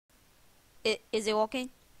Is it working?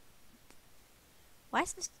 Why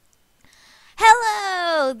is this?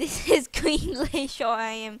 Hello! This is GreenGlacier.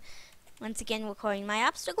 I am once again recording my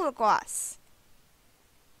obstacle course.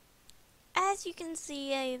 As you can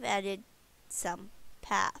see, I've added some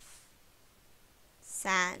path.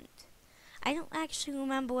 Sand. I don't actually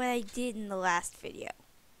remember what I did in the last video.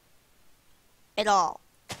 At all.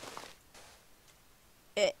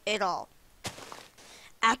 At all.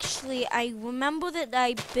 Actually, I remember that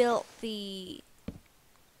I built the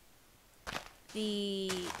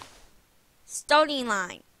starting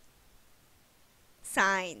line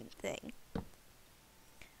sign thing,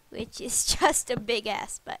 which is just a big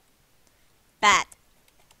ass, but bad.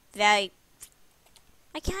 Very.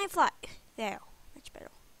 Why can't I fly? There, much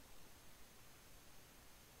better.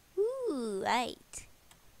 Ooh, right.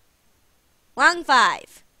 Wrong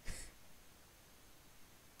 5.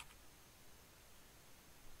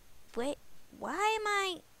 Wait, why am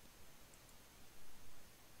I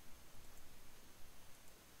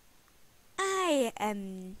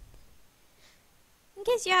am, in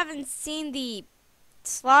case you haven't seen the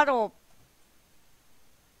Slaughter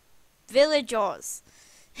Villagers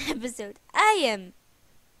episode, I am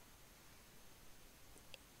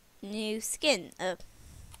new skin. I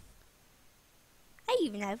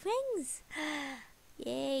even have wings.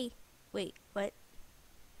 Yay. Wait, what?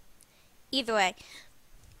 Either way.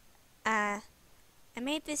 I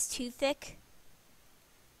made this too thick.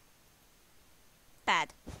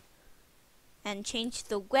 Bad. And changed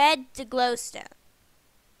the red to glowstone.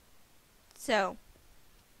 So,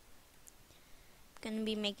 I'm gonna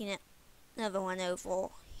be making another one over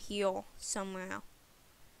here somewhere.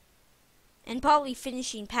 And probably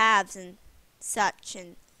finishing paths and such,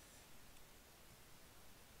 and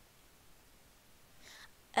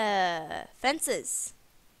fences.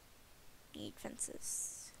 Need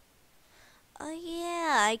fences. Oh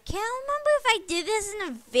yeah, I can't remember if I did this in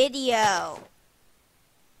a video.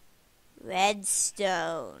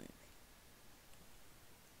 Redstone.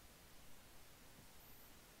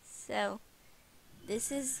 So,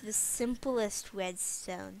 this is the simplest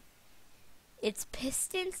redstone. It's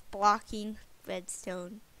pistons blocking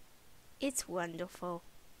redstone. It's wonderful.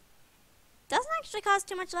 Doesn't actually cause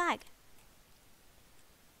too much lag.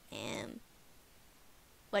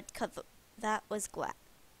 What cover? That was glass.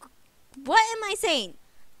 What am I saying?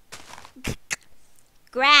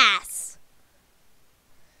 Grass.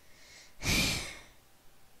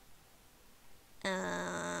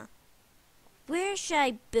 Where should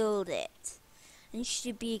I build it? And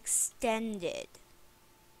should it be extended?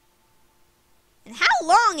 And how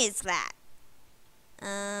long is that?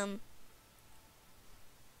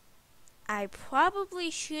 I probably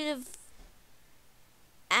should have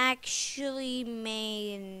actually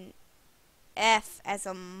made an F as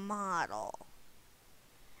a model.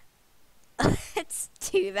 Let's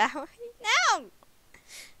do that right now.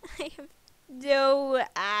 I have no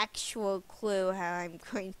actual clue how I'm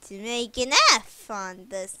going to make an F on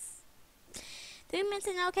this. 3 minutes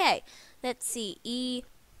and okay. Let's see. E,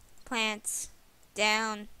 plants,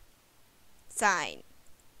 down, sign.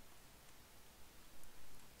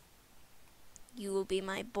 You will be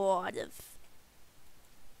my board of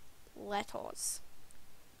letters.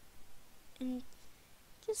 And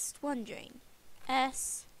just wondering,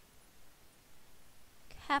 S,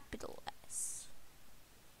 capital S.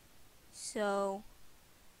 So,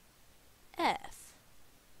 F,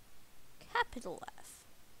 capital F.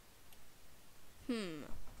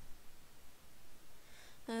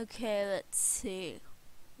 Okay, let's see.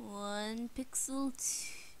 1 pixel,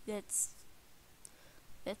 that's,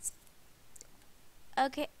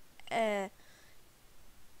 okay,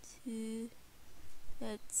 2,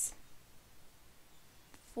 that's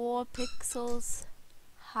 4 pixels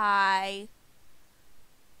high.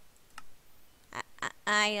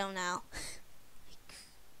 I don't know.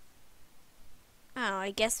 Oh,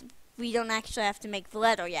 I guess we don't actually have to make the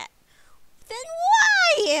letter yet. Then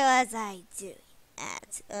why was I doing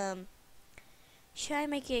that? Should I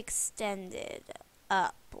make it extended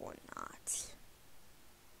up or not?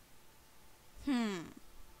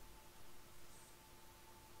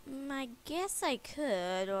 I guess I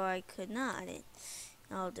could or I could not. It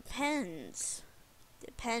all depends.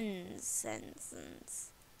 Depends.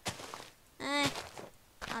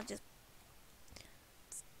 I'll just...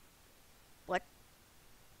 What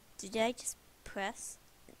did I just press?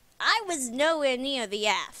 I was nowhere near the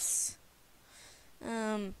F's.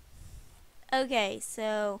 Okay,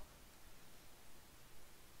 so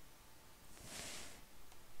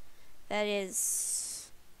that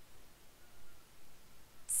is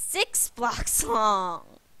 6 blocks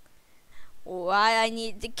long. Why I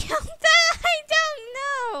need to count that, I don't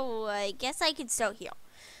know. I guess I could start here.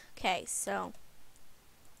 Okay, so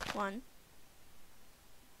 1,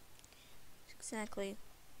 exactly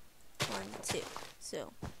 1, 2.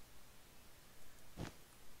 So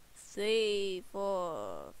 3,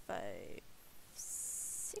 4, 5,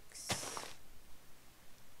 6.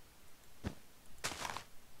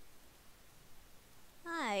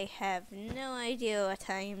 I have no idea what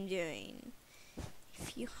I am doing.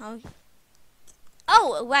 If you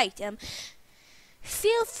oh, right.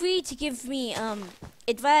 Feel free to give me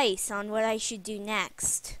advice on what I should do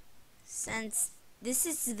next, since this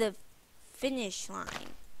is the finish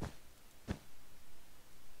line.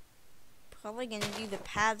 Probably gonna do the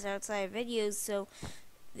paths outside videos, so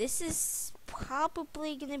this is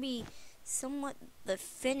probably gonna be somewhat the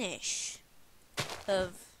finish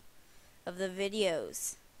of the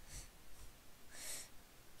videos.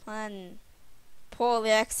 Plan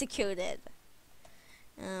poorly executed.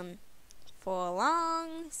 For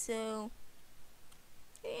long, so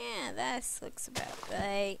yeah, that looks about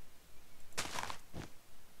right.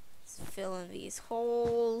 Let's fill in these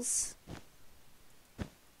holes.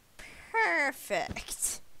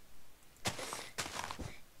 Perfect.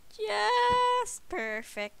 Just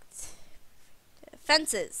perfect.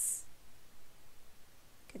 Fences.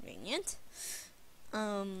 Convenient.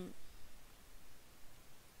 I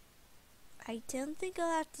don't think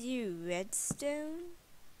I'll have to do redstone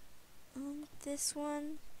on this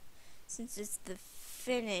one, since it's the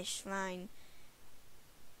finish line.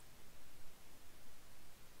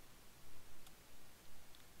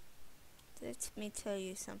 Let me tell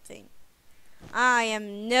you something. I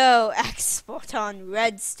am no expert on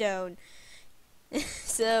redstone.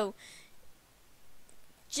 So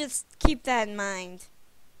just keep that in mind.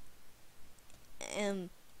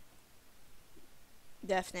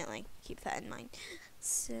 Definitely keep that in mind.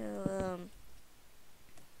 So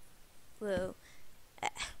whoa.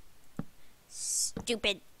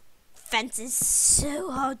 Stupid fences,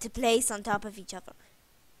 so hard to place on top of each other.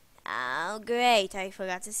 Oh, great. I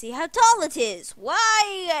forgot to see how tall it is.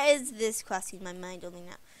 Why is this crossing my mind only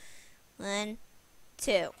now? 1,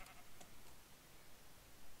 2.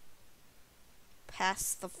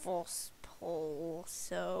 Past the false pole,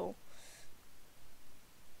 so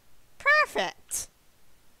perfect.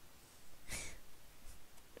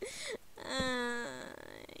 I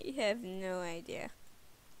have no idea.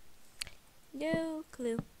 No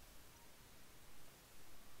clue.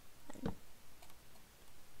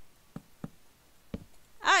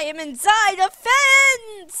 I am inside a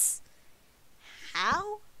fence!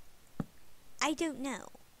 How? I don't know.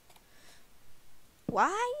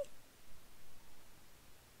 Why?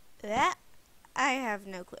 That I have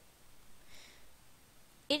no clue.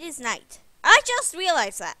 It is night. I just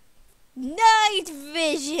realized that. Night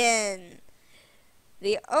vision!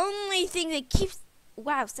 The only thing that keeps...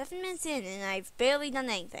 Wow, 7 minutes in and I've barely done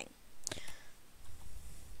anything.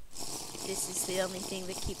 This is the only thing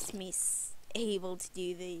that keeps me able to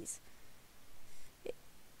do these.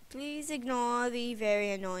 Please ignore the very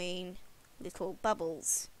annoying little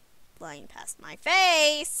bubbles flying past my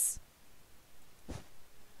face.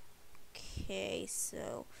 Okay,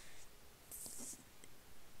 so...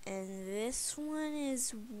 And this one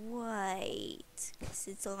is white, because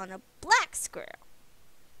it's on a black square.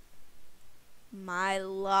 My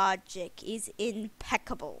logic is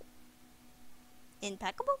impeccable.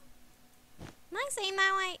 Impeccable? Am I saying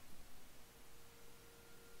that right?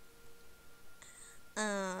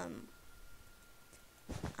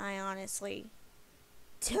 I honestly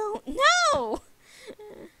don't know.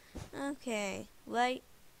 Okay, right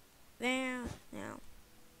there now.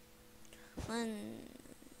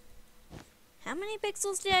 How many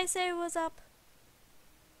pixels did I say was up?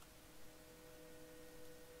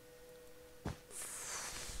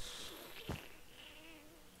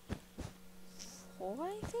 4,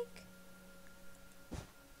 I think?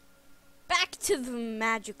 Back to the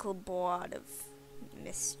magical board of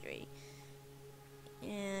mystery.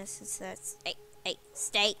 Yeah, since that's... Hey,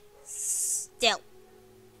 stay still.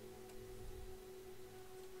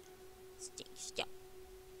 Stay still.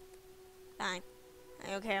 Fine.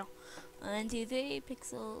 I don't care. 1, 2, 3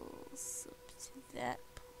 pixels up to that.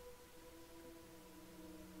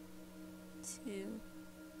 2,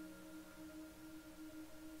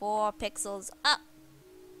 4 pixels up.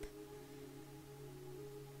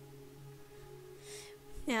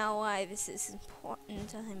 Now why this is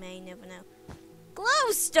important, I may never know.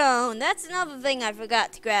 Glowstone! That's another thing I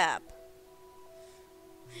forgot to grab.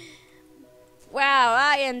 Wow,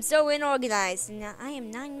 I am so unorganized. Now I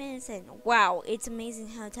am 9 minutes in. Wow, it's amazing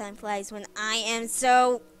how time flies when I am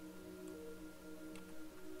so...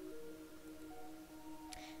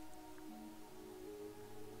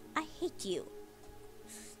 I hate you.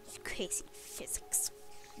 Crazy physics.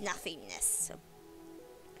 Nothingness.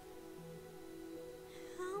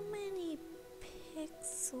 How many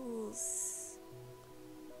pixels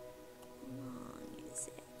long is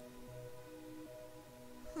it?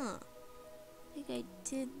 Huh. I think I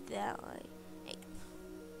did that right. Hey.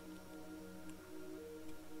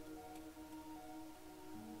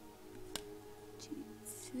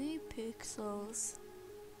 3 pixels.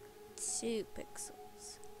 2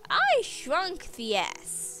 pixels. I shrunk the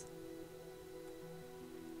S.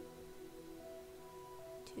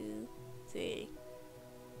 2, 3.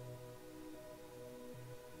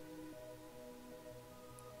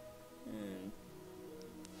 I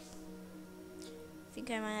think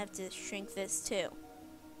I might have to shrink this too.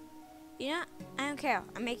 You know, I don't care.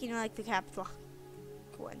 I'm making it like the capital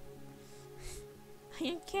one. I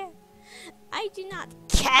don't care. I do not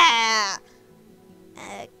care.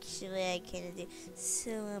 Actually, I can't do.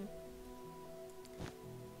 So,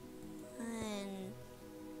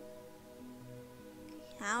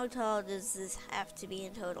 how tall does this have to be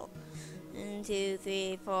in total? 1, 2,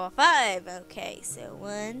 3, 4, 5. Okay, so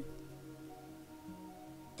 1,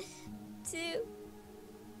 2.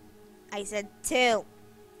 I said 2,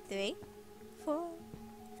 3, 4,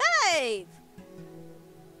 5.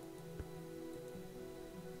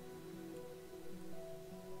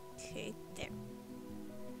 Okay, there.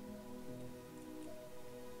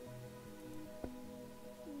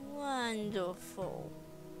 Wonderful.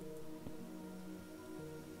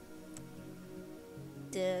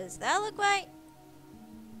 Does that look right?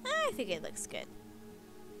 I think it looks good.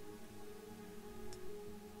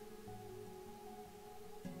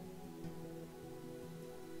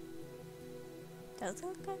 Does it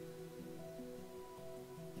look good?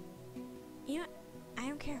 You know what? I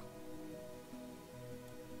don't care.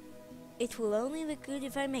 It will only look good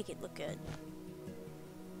if I make it look good.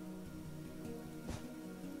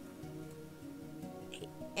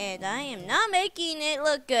 And I am not making it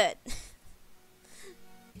look good.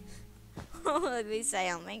 At least I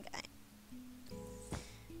don't think I.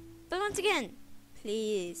 But once again,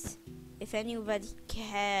 please, if anybody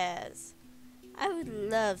cares, I would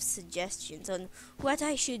love suggestions on what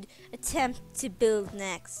I should attempt to build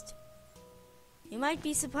next. You might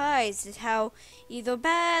be surprised at how either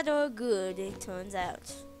bad or good it turns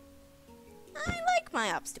out. I like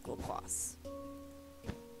my obstacle course.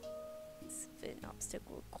 It's an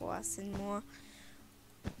obstacle course and more.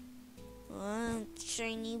 Well,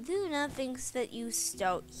 Shiny Luna thinks that you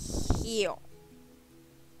start here.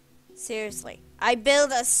 Seriously, I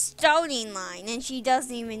build a stoning line and she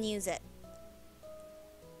doesn't even use it.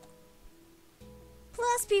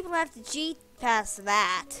 Plus, people have to cheat past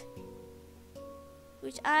that,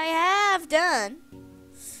 which I have done.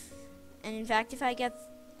 And in fact, if I get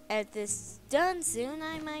this done soon,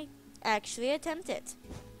 I might actually attempt it.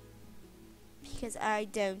 Because I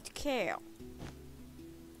don't care.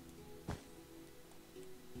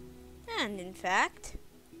 And in fact,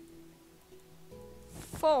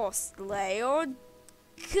 first layer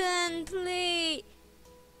complete.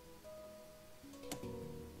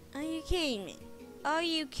 Are you kidding me? Are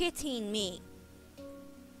you kidding me?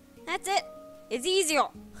 That's it. It's easier.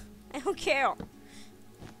 I don't care.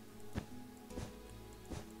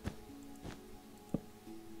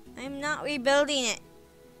 I'm not rebuilding it.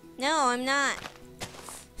 No, I'm not.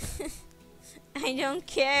 I don't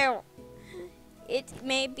care. It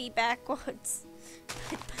may be backwards,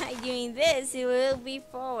 but by doing this, it will be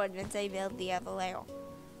forward once I build the other layer.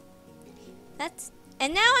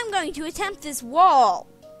 And now I'm going to attempt this wall.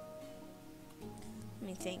 Let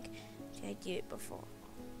me think. Did I do it before?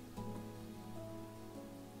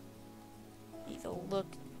 Either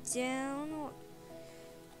look down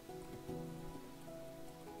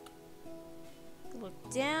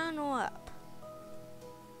or up.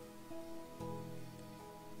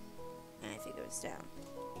 I think it was down.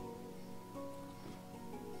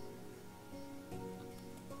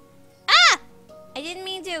 Ah! I didn't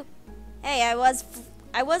mean to. Hey, I was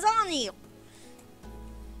on you.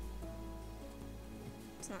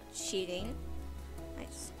 It's not cheating. I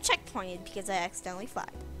just checkpointed because I accidentally flied.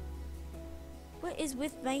 What is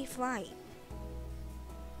with my flying?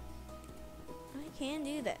 I can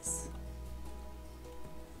do this.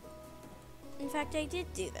 In fact, I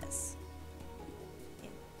did do this. Yeah.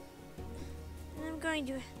 And I'm going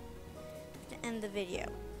to have to end the video.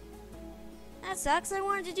 That sucks. I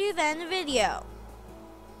wanted to do that in the video.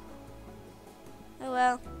 Oh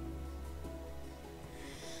well.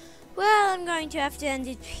 Well, I'm going to have to end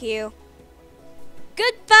it here.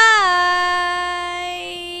 Goodbye!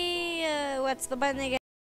 What's the button again?